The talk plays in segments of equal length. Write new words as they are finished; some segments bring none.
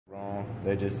Wrong.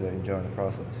 They're just enjoying the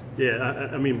process. Yeah,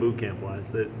 I mean boot camp wise.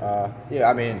 Yeah,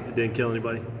 I mean, It didn't kill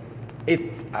anybody?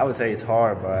 I would say it's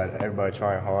hard, but everybody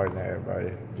trying hard and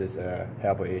everybody just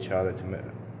helping each other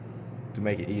to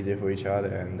make it easier for each other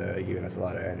and giving us a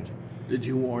lot of energy. Did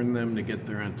you warn them to get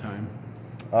there on time?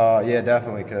 Yeah,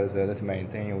 definitely, because that's the main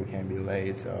thing. We can't be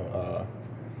late, so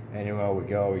anywhere we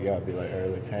go, we gotta be like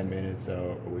early, 10 minutes.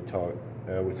 So we told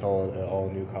all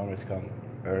newcomers come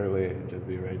early and just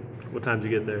be ready. What time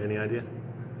did you get there? Any idea?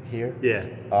 Here? Yeah.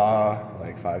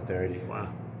 Like 5:30.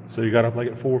 Wow. So you got up like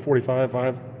at 4:45,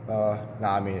 5?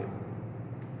 I mean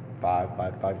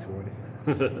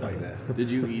 5:20, like that. Did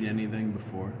you eat anything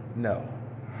before? No.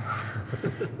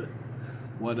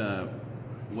 What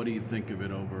do you think of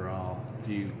it overall?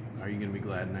 Are you going to be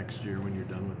glad next year when you're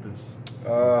done with this?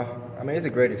 I mean, it's a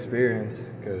great experience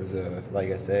because,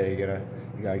 like I said,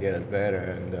 you gotta get us better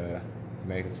and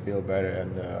make us feel better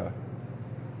and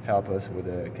help us with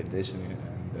the conditioning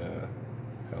and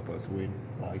help us win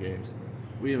a lot of games.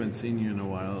 We haven't seen you in a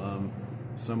while.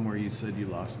 Somewhere you said you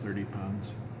lost 30 pounds.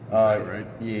 Is that right?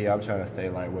 Yeah, I'm trying to stay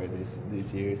lightweight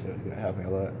this year, so it's gonna help me a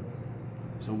lot.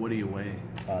 So what do you weigh?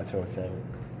 207.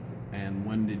 And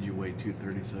when did you weigh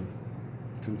 237?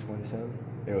 227.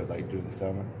 It was like during the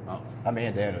summer. Oh. I mean,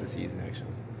 at the end of the season,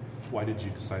 actually. Why did you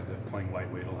decide that playing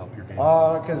lightweight will help your game?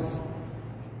 Because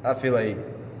I feel like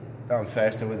I'm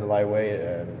faster with the lightweight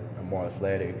and I'm more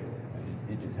athletic. And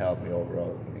it just helped me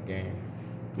overall in the game.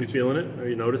 You feeling it? Are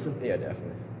you noticing? Yeah,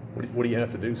 definitely. What do you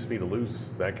have to do, Svi, to lose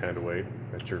that kind of weight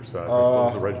at your size?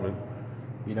 What's the regimen?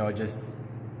 You know, just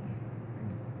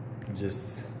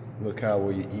look out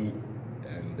what you eat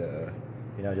and,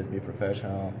 you know, just be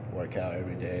professional, work out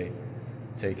every day,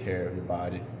 take care of your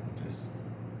body, just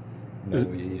know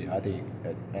what you eat. I think,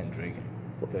 and drinking,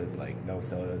 because like no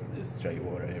sodas, just straight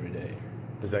water every day.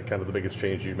 Is that kind of the biggest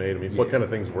change you made? I mean, Yeah. what kind of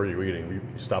things were you eating? Were you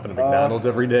stopping at McDonald's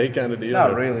every day kind of deal?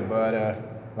 Not really, but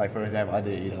like for example, I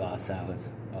did eat a lot of salads.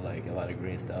 I like a lot of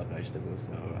green stuff, vegetables,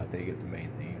 so I think it's the main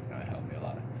thing. It's gonna help me a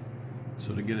lot.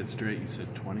 So to get it straight, you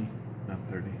said 20, not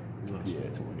 30. You lost. Yeah,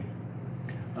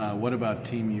 20. What about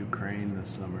Team Ukraine this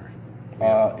summer?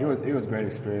 It was a great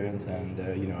experience, and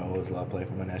you know, I always love playing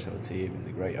for my national team. It's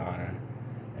a great honor,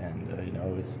 and you know,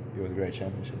 it was a great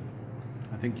championship.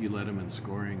 I think you led them in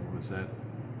scoring. Was that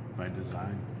by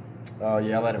design?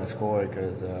 Yeah, I let him score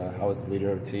because I was the leader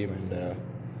of the team, and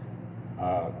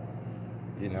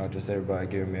you know, just everybody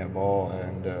giving me a ball,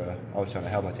 and I was trying to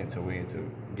help my team to win, to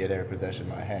get every possession in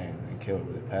my hands and kill it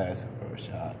with a pass or a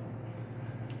shot.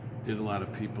 Did a lot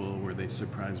of people, were they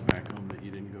surprised back home that you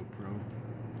didn't go pro?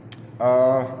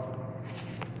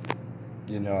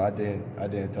 You know, I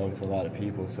didn't talk to a lot of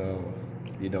people, so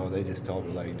you know, they just told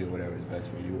me like do whatever is best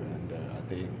for you, and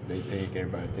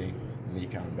everybody think me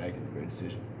coming back is a great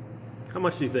decision. How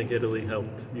much do you think Italy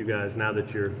helped you guys now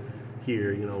that you're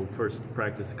here? You know, first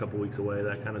practice a couple weeks away,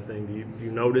 that kind of thing. Do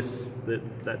you notice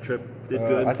that trip did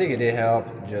good? I think it did help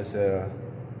just to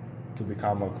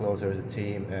become more closer as a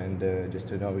team and just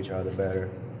to know each other better.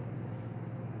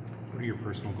 What are your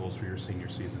personal goals for your senior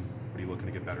season? What are you looking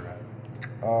to get better at?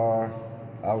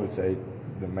 I would say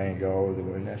the main goal is to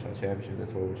win a national championship.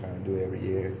 That's what we're trying to do every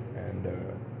year, and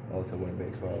also win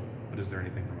Big 12. But is there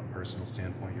anything from a personal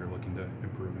standpoint you're looking to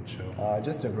improve and show?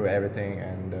 Just to improve everything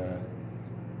and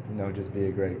you know, just be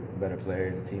a better player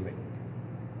and teammate.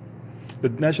 The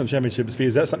national championship, Svi,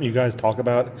 is that something you guys talk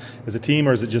about as a team,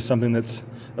 or is it just something that's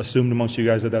assumed amongst you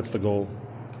guys that that's the goal?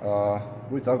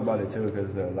 We talk about it too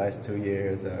because the last 2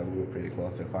 years we were pretty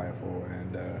close to Final Four,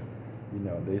 and you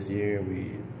know, this year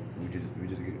we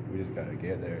just got to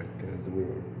get there because we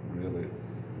were really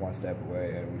one step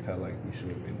away, and we felt like we should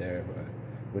have been there, but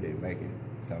we didn't make it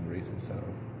for some reason. So,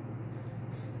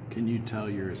 Can you tell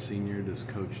you're a senior? Does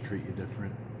coach treat you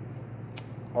different?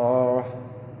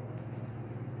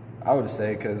 I would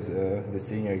say because the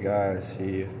senior guys,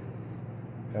 he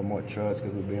have more trust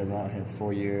because we've been around him for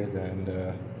 4 years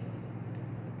and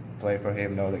play for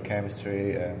him, know the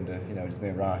chemistry, and you know, just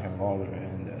being around him longer,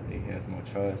 and I think he has more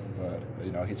trust. But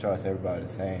you know, he trusts everybody the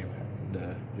same,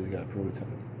 and just got to prove it to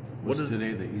him. Was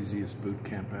today the easiest boot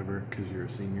camp ever because you're a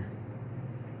senior?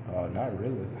 Not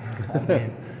really. I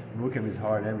mean, boot camp is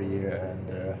hard every year,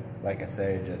 and like I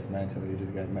say, just mentally, you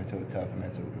just got mentally tough and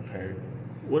mentally prepared.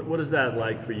 What is that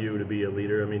like for you to be a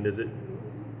leader? I mean, does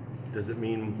it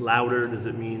mean louder? Does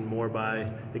it mean more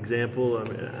by example? I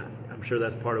mean, I'm sure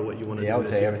that's part of what you want to do. Yeah, I would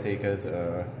say everything because,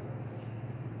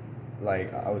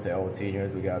 like, I would say all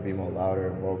seniors, we got to be more louder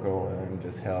and vocal and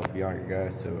just help younger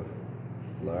guys to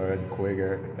learn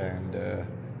quicker, and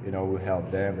you know, we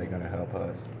help them, they're going to help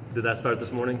us. Did that start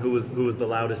this morning? Who was the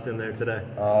loudest in there today?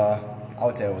 I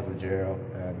would say it was Gerald,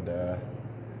 and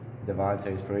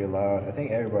Devontae's pretty loud. I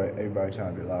think everybody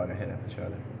trying to be loud and hitting each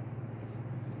other.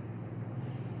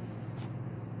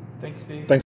 Thanks, Svi. Thanks.